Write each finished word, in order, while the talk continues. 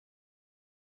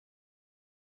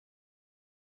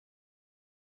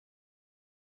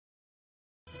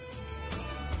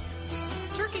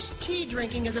tea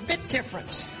drinking is a bit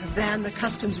different than the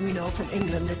customs we know from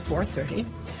England at 4:30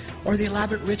 or the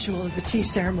elaborate ritual of the tea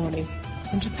ceremony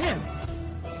in Japan.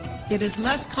 It is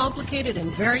less complicated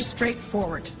and very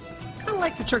straightforward, kind of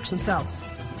like the Turks themselves.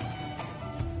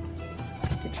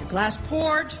 Get your glass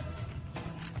poured.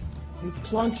 You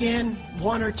plunk in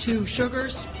 1 or 2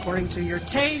 sugars according to your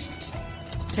taste.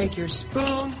 Take your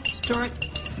spoon, stir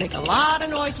it, make a lot of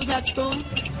noise with that spoon.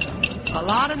 A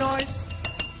lot of noise.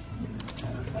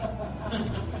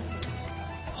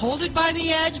 Hold it by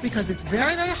the edge because it's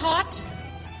very, very hot.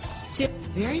 Sip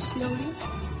very slowly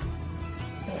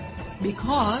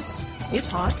because it's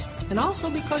hot and also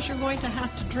because you're going to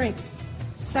have to drink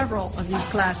several of these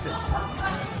glasses.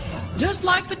 Just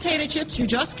like potato chips, you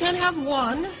just can't have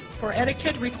one, for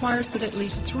etiquette requires that at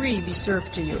least 3 be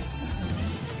served to you.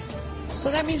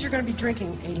 So that means you're going to be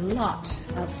drinking a lot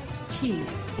of tea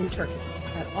in Turkey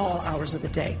at all hours of the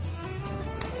day.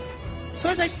 So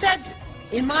as I said,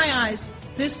 in my eyes,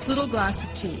 this little glass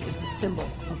of tea is the symbol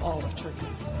of all of Turkey.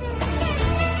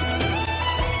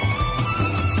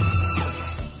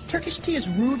 Turkish tea is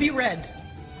ruby red.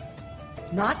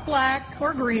 Not black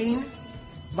or green,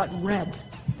 but red.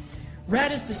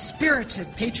 Red is the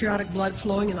spirited, patriotic blood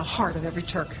flowing in the heart of every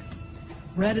Turk.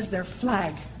 Red is their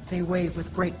flag they wave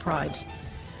with great pride.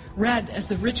 Red as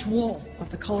the rich wool of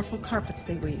the colorful carpets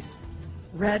they weave.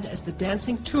 Red as the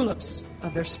dancing tulips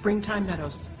of their springtime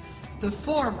meadows. The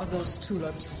form of those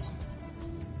tulips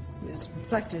is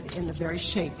reflected in the very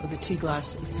shape of the tea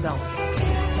glass itself.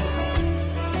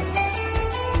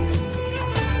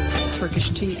 Turkish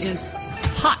tea is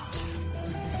hot.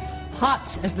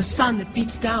 Hot as the sun that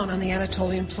beats down on the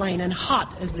Anatolian plain, and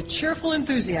hot as the cheerful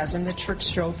enthusiasm that Turks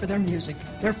show for their music,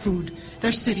 their food,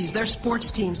 their cities, their sports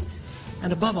teams,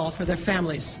 and above all for their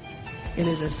families. It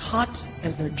is as hot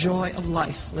as their joy of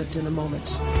life lived in the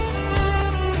moment.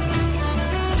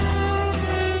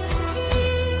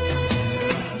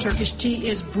 Turkish tea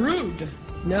is brewed.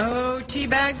 No tea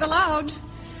bags allowed.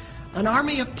 An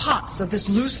army of pots of this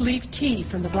loose-leaf tea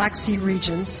from the Black Sea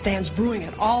regions stands brewing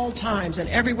at all times and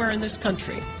everywhere in this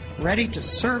country, ready to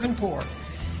serve and pour.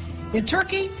 In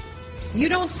Turkey, you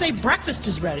don't say breakfast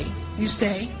is ready. You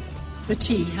say the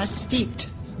tea has steeped.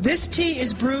 This tea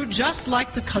is brewed just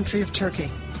like the country of Turkey,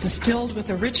 distilled with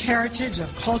a rich heritage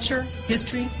of culture,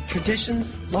 history,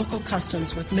 traditions, local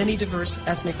customs with many diverse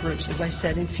ethnic groups, as I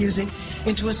said, infusing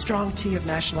into a strong tea of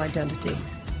national identity.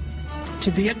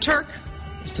 To be a Turk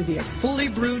is to be a fully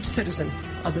brewed citizen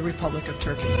of the Republic of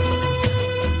Turkey.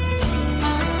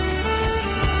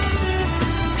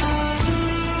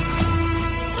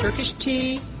 Turkish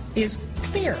tea is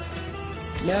clear.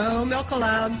 No milk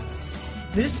allowed.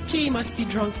 This tea must be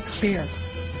drunk clear.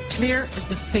 Clear as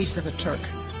the face of a Turk.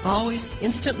 Always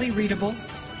instantly readable,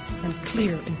 and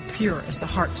clear and pure as the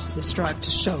hearts they strive to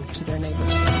show to their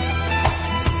neighbors.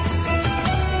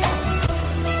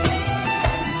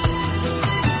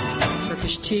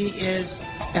 Turkish tea is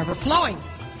ever-flowing.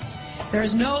 There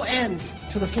is no end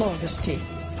to the flow of this tea,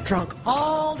 drunk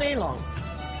all day long,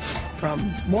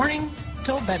 from morning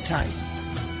till bedtime.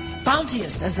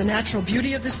 Bounteous as the natural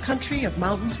beauty of this country, of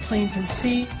mountains, plains, and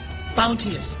sea,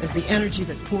 bounteous as the energy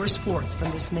that pours forth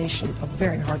from this nation of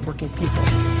very hardworking people.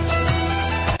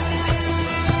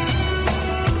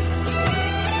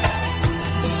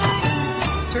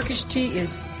 Turkish tea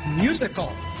is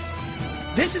musical.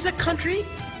 This is a country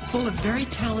full of very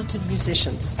talented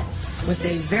musicians with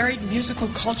a varied musical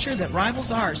culture that rivals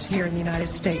ours here in the United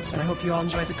States, and I hope you all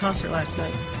enjoyed the concert last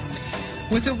night.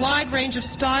 With a wide range of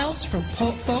styles from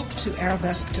folk to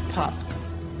arabesque to pop.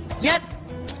 Yet,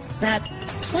 that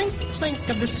clink, clink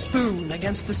of the spoon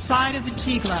against the side of the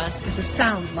tea glass is a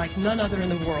sound like none other in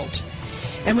the world.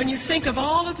 And when you think of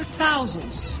all of the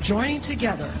thousands joining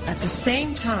together at the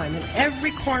same time in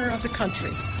every corner of the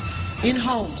country, in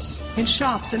homes, in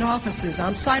shops, in offices,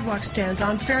 on sidewalk stands,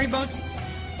 on ferry boats,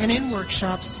 and in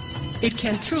workshops, it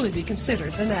can truly be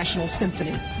considered the national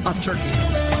symphony of Turkey.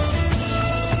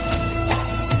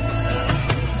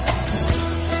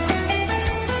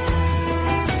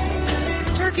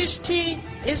 Turkish tea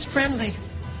is friendly.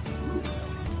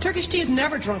 Turkish tea is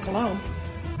never drunk alone,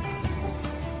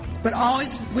 but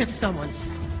always with someone.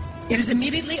 It is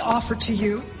immediately offered to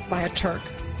you by a Turk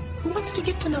who wants to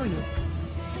get to know you.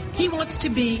 He wants to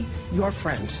be your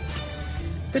friend.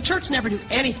 The Turks never do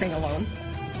anything alone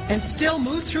and still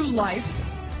move through life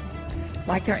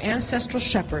like their ancestral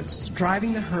shepherds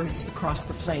driving the herds across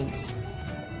the plains.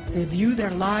 They view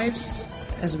their lives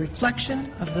as a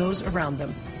reflection of those around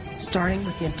them, starting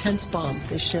with the intense bond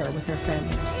they share with their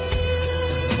families.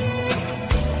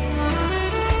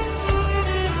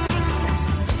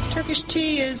 Turkish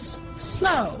tea is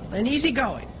slow and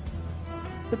easygoing,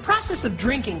 The process of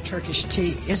drinking Turkish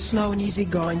tea is slow and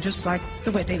easygoing, just like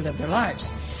the way they live their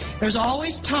lives. There's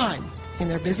always time in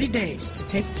their busy days to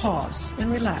take pause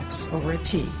and relax over a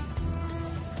tea.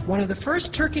 One of the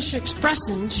first Turkish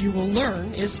expressions you will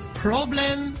learn is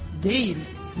problem değil.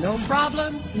 No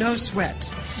problem, no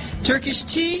sweat. Turkish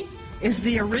tea is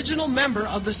the original member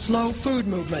of the slow food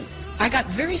movement. I got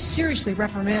very seriously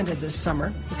reprimanded this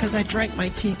summer because I drank my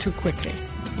tea too quickly.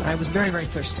 I was very, very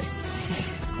thirsty,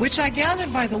 which I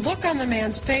gathered by the look on the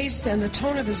man's face and the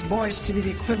tone of his voice to be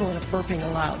the equivalent of burping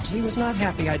aloud. He was not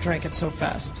happy I drank it so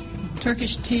fast.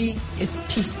 Turkish tea is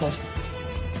peaceful.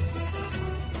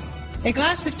 A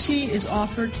glass of tea is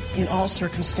offered in all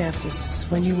circumstances,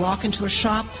 when you walk into a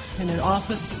shop, in an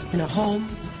office, in a home,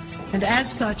 and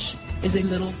as such is a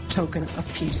little token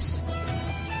of peace.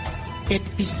 It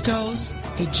bestows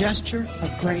a gesture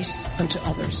of grace unto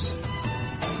others.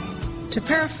 To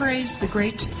paraphrase the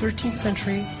great 13th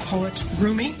century poet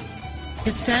Rumi,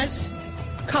 it says,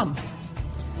 "Come,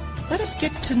 let us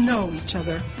get to know each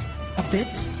other a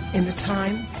bit in the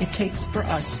time it takes for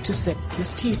us to sip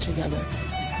this tea together."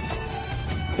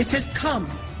 It says, "Come,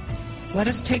 let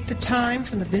us take the time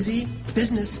from the busy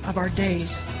business of our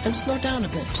days and slow down a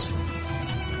bit."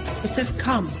 It says,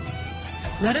 "Come,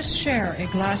 let us share a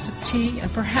glass of tea,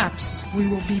 and perhaps we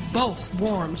will be both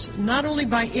warmed, not only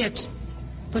by it,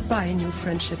 but by a new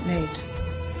friendship made."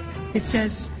 It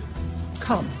says,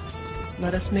 "Come,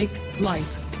 let us make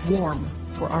life warm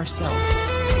for ourselves."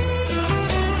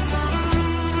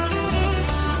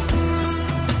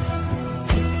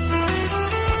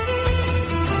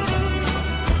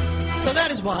 So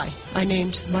that is why I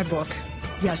named my book,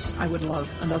 Yes, I Would Love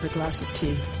Another Glass of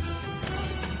Tea.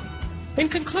 In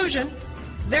conclusion,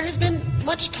 there has been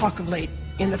much talk of late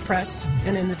in the press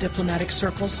and in the diplomatic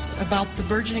circles about the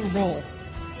burgeoning role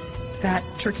that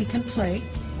Turkey can play,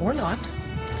 or not,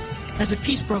 as a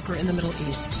peace broker in the Middle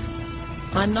East.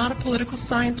 I'm not a political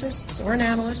scientist or an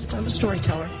analyst, I'm a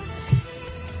storyteller.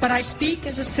 But I speak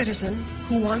as a citizen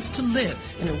who wants to live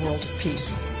in a world of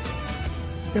peace.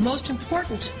 The most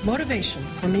important motivation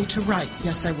for me to write,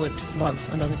 Yes, I Would Love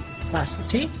Another Glass of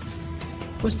Tea,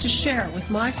 was to share with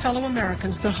my fellow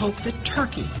Americans the hope that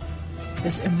Turkey,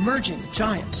 this emerging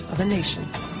giant of a nation,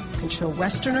 can show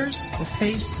Westerners the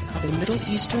face of a Middle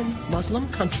Eastern Muslim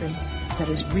country that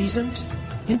is reasoned,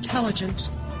 intelligent,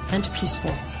 and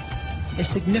peaceful, a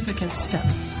significant step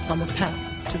on the path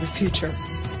to the future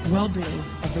well-being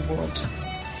of the world.